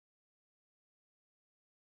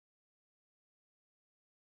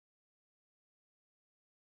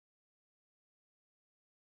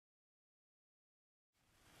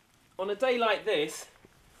On a day like this,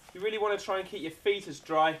 you really want to try and keep your feet as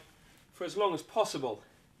dry for as long as possible.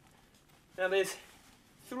 Now there's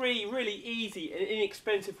 3 really easy and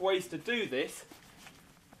inexpensive ways to do this,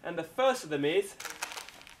 and the first of them is,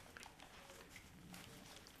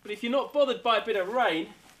 but if you're not bothered by a bit of rain,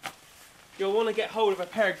 you'll want to get hold of a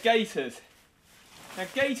pair of gaiters. Now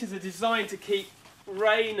gaiters are designed to keep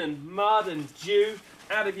rain and mud and dew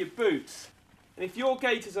out of your boots, and if your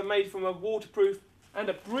gaiters are made from a waterproof and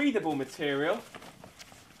a breathable material,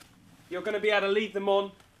 you're going to be able to leave them on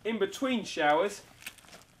in between showers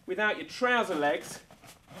without your trouser legs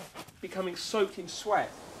becoming soaked in sweat.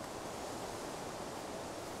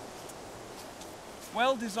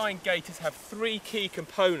 Well-designed gaiters have 3 key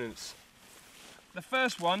components. The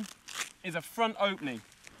first one is a front opening.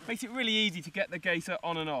 Makes it really easy to get the gaiter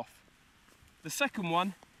on and off. The second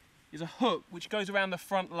one is a hook which goes around the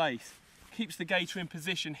front lace. Keeps the gaiter in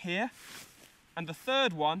position here. And the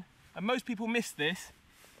third one, and most people miss this,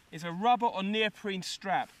 is a rubber or neoprene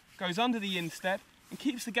strap. Goes under the instep and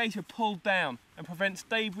keeps the gaiter pulled down and prevents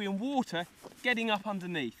debris and water getting up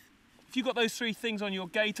underneath. If you've got those 3 things on your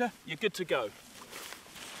gaiter, you're good to go.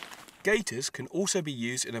 Gaiters can also be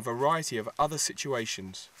used in a variety of other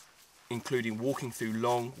situations, including walking through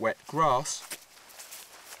long, wet grass,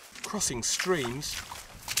 crossing streams,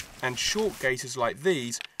 and short gaiters like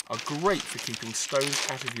these are great for keeping stones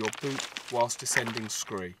out of your boot whilst descending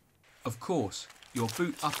scree. Of course, your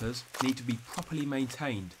boot uppers need to be properly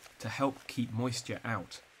maintained to help keep moisture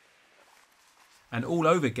out. An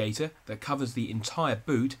all-over gaiter that covers the entire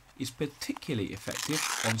boot is particularly effective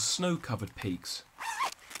on snow-covered peaks.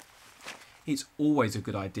 It's always a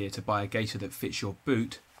good idea to buy a gaiter that fits your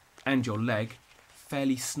boot and your leg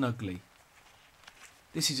fairly snugly.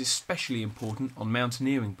 This is especially important on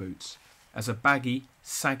mountaineering boots, as a baggy,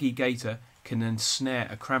 saggy gaiter can ensnare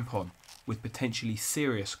a crampon with potentially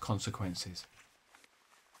serious consequences.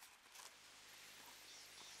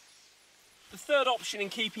 The third option in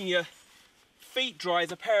keeping your feet dry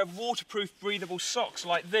is a pair of waterproof breathable socks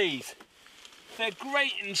like these. They're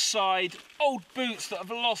great inside old boots that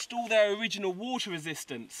have lost all their original water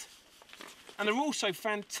resistance. And they're also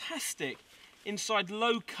fantastic inside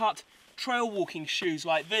low-cut trail walking shoes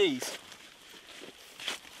like these.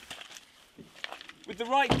 With the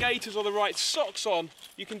right gaiters or the right socks on,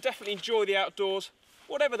 you can definitely enjoy the outdoors,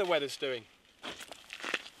 whatever the weather's doing.